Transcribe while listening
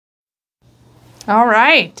All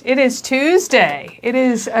right, it is Tuesday. It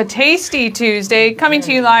is a tasty Tuesday, coming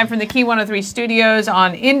to you live from the Key 103 studios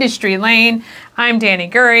on Industry Lane. I'm Danny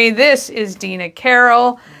Gurry. This is Dina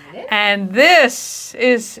Carroll. And this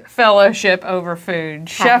is Fellowship Over Food,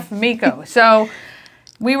 Chef Miko. So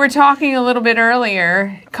we were talking a little bit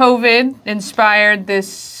earlier. COVID inspired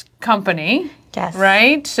this company, yes,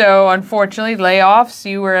 right? So unfortunately, layoffs.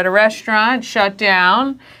 You were at a restaurant, shut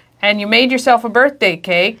down, and you made yourself a birthday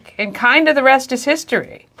cake, and kind of the rest is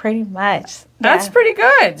history. Pretty much. That's pretty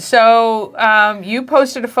good. So you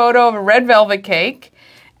posted a photo of a red velvet cake,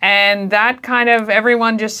 and that kind of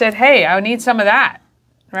everyone just said, hey, I need some of that.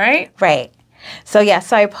 Right? Right. So, yeah,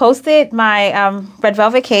 so I posted my red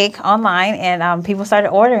velvet cake online, and people started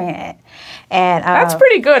ordering it. And that's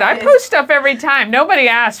pretty good. I post stuff every time. Nobody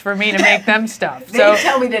asked for me to make them stuff. They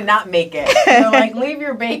tell me to not make it. They're like, leave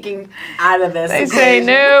your baking out of this. They say,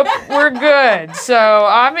 nope, we're good. So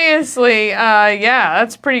obviously, yeah,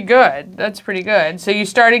 that's pretty good. That's pretty good. So you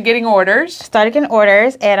started getting orders. Started getting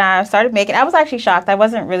orders, and I started making. I was actually shocked. I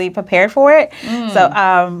wasn't really prepared for it.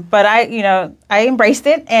 So, but I embraced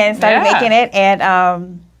it and started making it,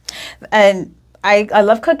 and I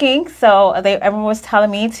love cooking, so everyone was telling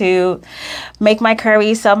me to make my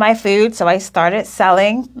curry, sell my food. So I started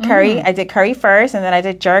selling curry. I did curry first, and then I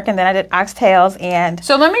did jerk, and then I did oxtails. And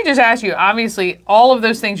so let me just ask you, obviously, all of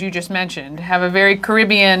those things you just mentioned have a very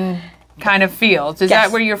Caribbean kind of feel. Is that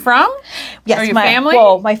where you're from? Yes. Or your family?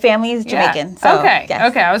 Well, my family is Jamaican. So, okay. Yes.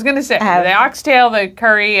 Okay, I was going to say, the oxtail, the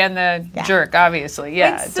curry, and the jerk, obviously.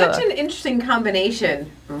 Yeah. It's such an interesting combination.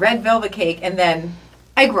 Red velvet cake and then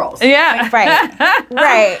egg rolls. Yeah. Right.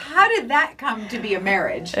 Right. How did that come to be a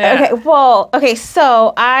marriage? Yeah. Okay,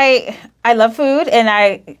 so I love food, and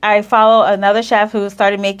I follow another chef who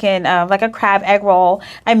started making like a crab egg roll.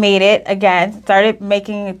 I made it again, started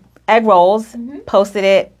making egg rolls, posted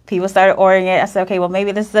it. People started ordering it. I said, okay, well,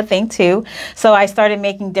 maybe this is a thing too. So I started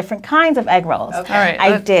making different kinds of egg rolls. Okay. All right.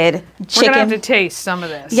 I did chicken. We're going to have to taste some of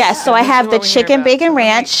this. Yes, so I have the chicken bacon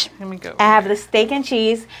ranch. Let me go. I have the steak and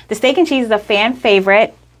cheese. The steak and cheese is a fan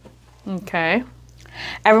favorite. Okay.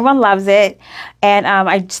 Everyone loves it. And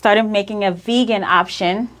I started making a vegan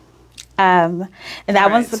option. And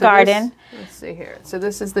that one's the garden. Let's see here. So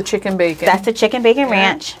this is the chicken bacon. That's the chicken bacon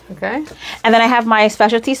ranch. Okay. And then I have my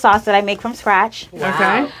specialty sauce that I make from scratch.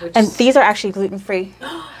 Wow. Okay. And these are actually gluten-free.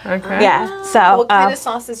 Okay. Yeah. So what kind of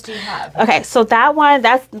sauces do you have? Okay, so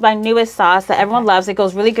that's my newest sauce that everyone loves. It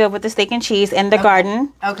goes really good with the steak and cheese in the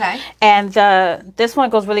garden. Okay. And this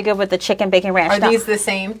one goes really good with the chicken bacon ranch. Are these the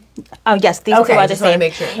same? Oh, yes, these two are the same.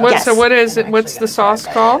 Make sure. So what is it? What's the sauce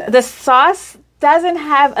called? The sauce doesn't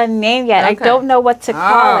have a name yet. Okay. I don't know what to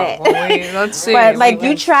call it. Well, let's see. But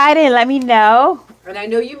you tried it and let me know. And I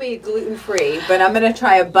know you made gluten-free, but I'm going to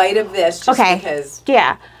try a bite of this just because.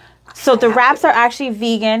 Yeah. So the wraps are actually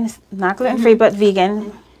vegan, not gluten-free, but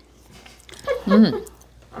vegan. Oh,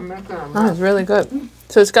 it's really good.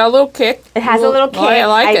 So it's got a little kick. It has a little kick. Oh, I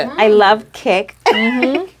like it. I love kick.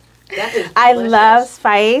 That is I love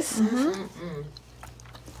spice.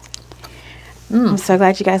 I'm so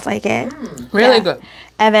glad you guys like it. Really good.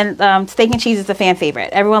 And then steak and cheese is a fan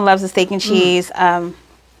favorite. Everyone loves the steak and cheese. The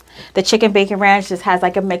chicken bacon ranch just has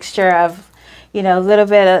like a mixture of, a little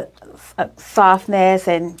bit of softness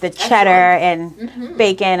and the cheddar and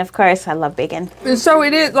bacon. Of course, I love bacon. So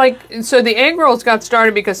it is so the egg rolls got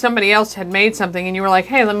started because somebody else had made something and you were like,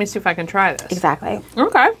 hey, let me see if I can try this. Exactly.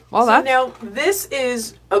 Okay. Well, So now this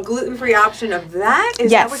is a gluten-free option of that?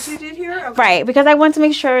 Is that what you did here? Okay. Right, because I wanted to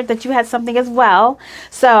make sure that you had something as well.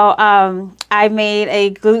 So I made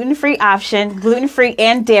a gluten-free option, gluten-free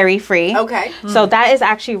and dairy-free. Okay. So that is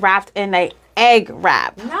actually wrapped in a egg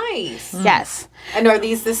wrap. Nice. Yes. And are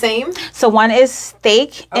these the same? So one is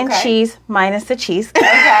steak and cheese minus the cheese.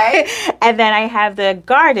 Okay. And then I have the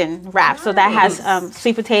garden wrap. So that has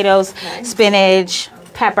sweet potatoes, spinach,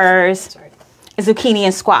 peppers, zucchini,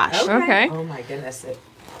 and squash. Okay. Oh my goodness, it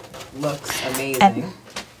looks amazing.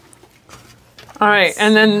 All right,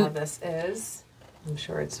 and then how this is. I'm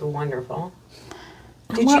sure it's wonderful.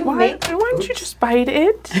 why don't you just bite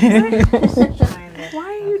it? Why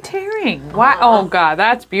are you tearing? Why? Oh God,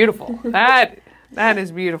 that's beautiful. That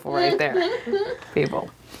is beautiful right there, people.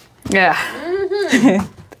 Yeah.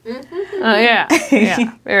 Yeah.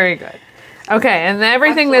 Very good. Okay, and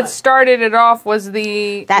everything that started it off was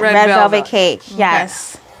the red velvet cake.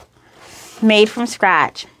 Yes. Made from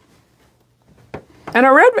scratch. And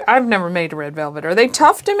I've never made a red velvet. Are they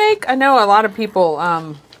tough to make? I know a lot of people.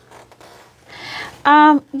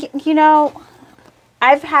 I've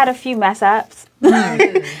had a few mess ups.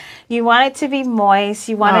 You want it to be moist.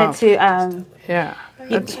 You want it to. Yeah,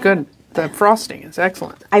 that's good. The frosting is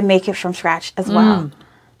excellent. I make it from scratch as well.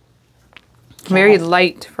 Very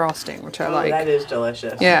light frosting, which I like. That is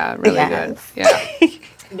delicious. Yeah, really good. Yeah.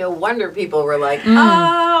 No wonder people were like,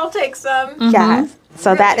 I'll take some. Yes.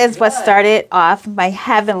 So that is what good. started off my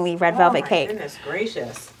heavenly red velvet cake. Goodness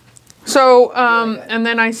gracious. So, and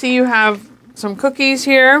then I see you have some cookies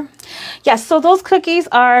here. Yes, so those cookies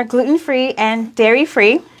are gluten-free and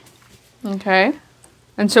dairy-free. Okay.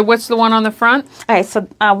 And so what's the one on the front? All right, so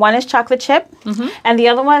one is chocolate chip, and the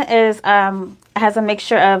other one is has a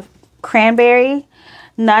mixture of cranberry,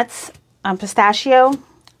 nuts, pistachio,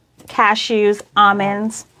 cashews,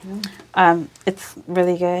 almonds. It's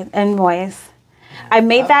really good and moist. I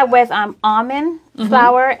made that with almond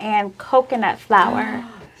flour and coconut flour.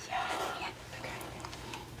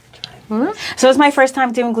 So it's my first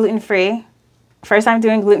time doing gluten-free. First time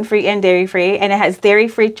doing gluten-free and dairy-free, and it has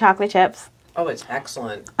dairy-free chocolate chips. Oh, it's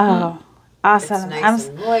excellent. Oh, awesome. It's nice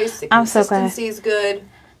and moist. The I'm so glad. consistency is good.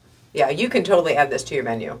 Yeah, you can totally add this to your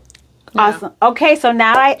menu. Awesome. Okay, so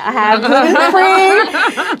now I have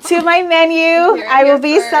gluten-free to my menu. I will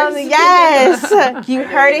be selling. Yes, you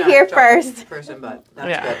heard it here first. Person, but that's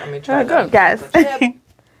Yeah. good. I'm gonna try good. that. Yes.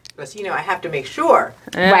 Because I have to make sure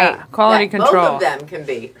Yeah. Right. Quality that control. both of them can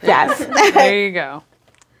be. Yes. There you go.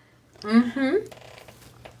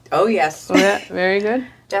 Oh yes, Yeah, very good.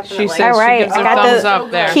 definitely. She says All right, she gives I a got thumbs the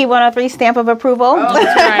up there. Key 103 stamp of approval. That's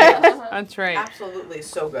right. That's right. Absolutely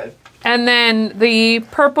so good. And then the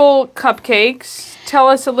purple cupcakes. Tell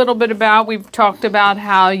us a little bit about, we've talked about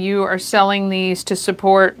how you are selling these to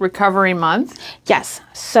support Recovery Month. Yes.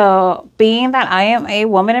 So being that I am a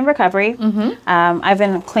woman in recovery, I've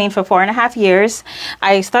been clean for 4.5 years.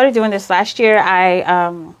 I started doing this last year.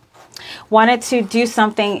 I wanted to do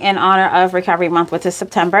something in honor of Recovery Month, which is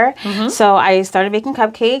September. So I started making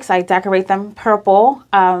cupcakes. I decorate them purple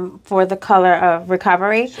for the color of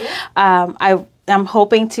recovery. I'm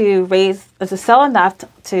hoping to sell enough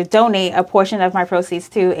to donate a portion of my proceeds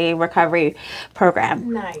to a recovery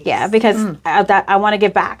program. Nice. Yeah, because I want to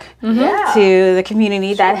give back Yeah. to the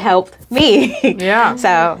community that helped me. Yeah.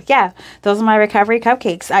 So yeah, those are my recovery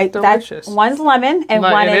cupcakes. Delicious. One's lemon and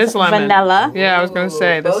one It is lemon. vanilla. Yeah, I was going to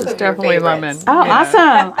say, this Both is of your definitely lemon. favorites. Oh, Yeah.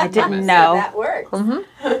 awesome! I didn't know. That works.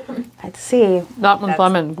 Let's see. That one's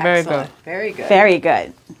lemon. Very Excellent. good. Very good. Very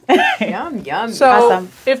good. Yum yum. So, Awesome.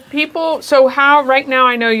 if people, so how, right now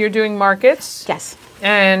I know you're doing markets. Yes.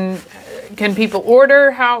 And can people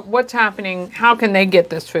order? What's happening? How can they get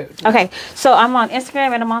this food? Okay, so I'm on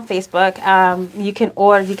Instagram and I'm on Facebook. You can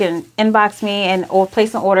inbox me or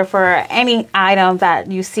place an order for any item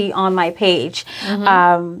that you see on my page.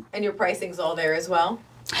 and your pricing's all there as well.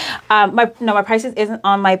 My prices isn't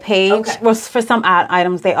on my page. Okay. Well, for some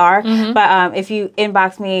items they are, but if you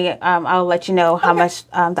inbox me, I'll let you know how much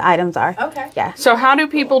the items are. Okay. Yeah. So how do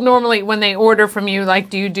people normally, when they order from you, like,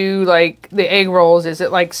 do you do like the egg rolls? Is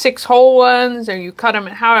it like 6 whole ones, or you cut them?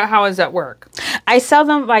 How does that work? I sell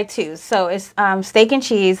them by 2. So it's steak and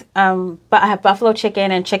cheese, but I have buffalo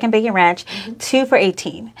chicken and chicken bacon ranch, 2 for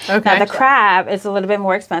 $18. Okay. Now the crab is a little bit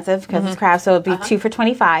more expensive because it's crab, so it'll be 2 for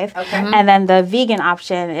 $25. Okay. And then the vegan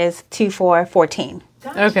option is 2 for $14.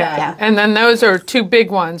 Gotcha. Okay. Yeah. And then those are 2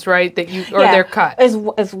 big ones, right? They're cut.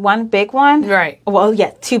 It's one big one. Right. Well,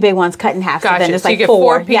 yeah, 2 big ones cut in half. Gotcha. So then it's So you like get 4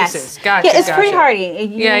 4 pieces. Yes. Gotcha, Yeah, it's pretty gotcha.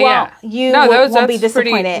 hearty. You won't be that's pretty-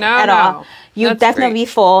 disappointed no, at no. all. You'll That's definitely great. be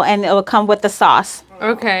full, and it will come with the sauce.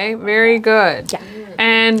 Okay, very good. Yeah.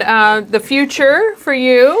 And the future for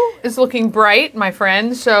you is looking bright, my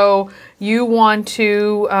friend. So you want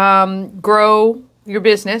to grow your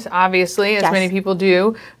business, obviously, as Yes. many people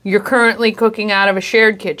do. You're currently cooking out of a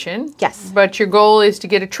shared kitchen. Yes. But your goal is to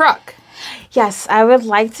get a truck. Yes, I would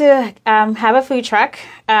like to have a food truck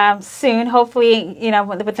soon. Hopefully,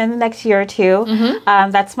 within the next year or 2.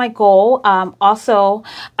 That's my goal. Also,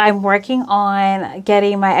 I'm working on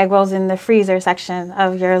getting my egg rolls in the freezer section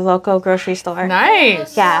of your local grocery store.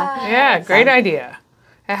 Nice. Yeah. Yeah, great idea.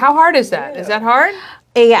 And how hard is that? Is that hard?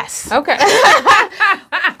 Yes. Okay. Do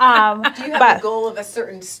you have a goal of a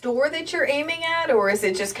certain store that you're aiming at, or is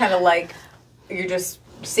it just kind of like you're just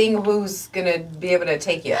seeing who's gonna be able to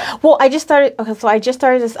take you? Well, I just started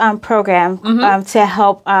this program to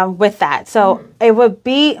help with that. So it would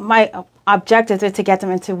be my objective is to get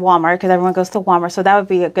them into Walmart because everyone goes to Walmart. So that would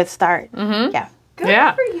be a good start. Yeah. Good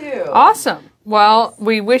Yeah. for you. Awesome. Well,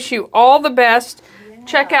 we wish you all the best.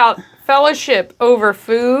 Check out Fellowship Over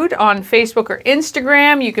Food on Facebook or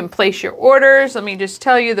Instagram. You can place your orders. Let me just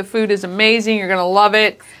tell you, the food is amazing. You're going to love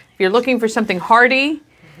it. If you're looking for something hearty,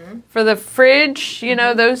 for the fridge, you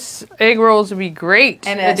know, those egg rolls would be great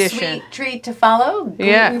And a addition. sweet treat to follow.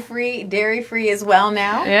 Gluten-free, dairy-free as well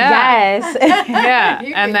now. Yeah. Yes. Yeah,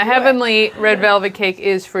 and the Heavenly Red Velvet Cake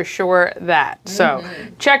is for sure that. So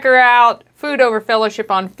check her out. Food Over Fellowship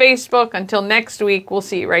on Facebook. Until next week, we'll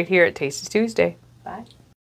see you right here at Tasty Tuesday. Bye.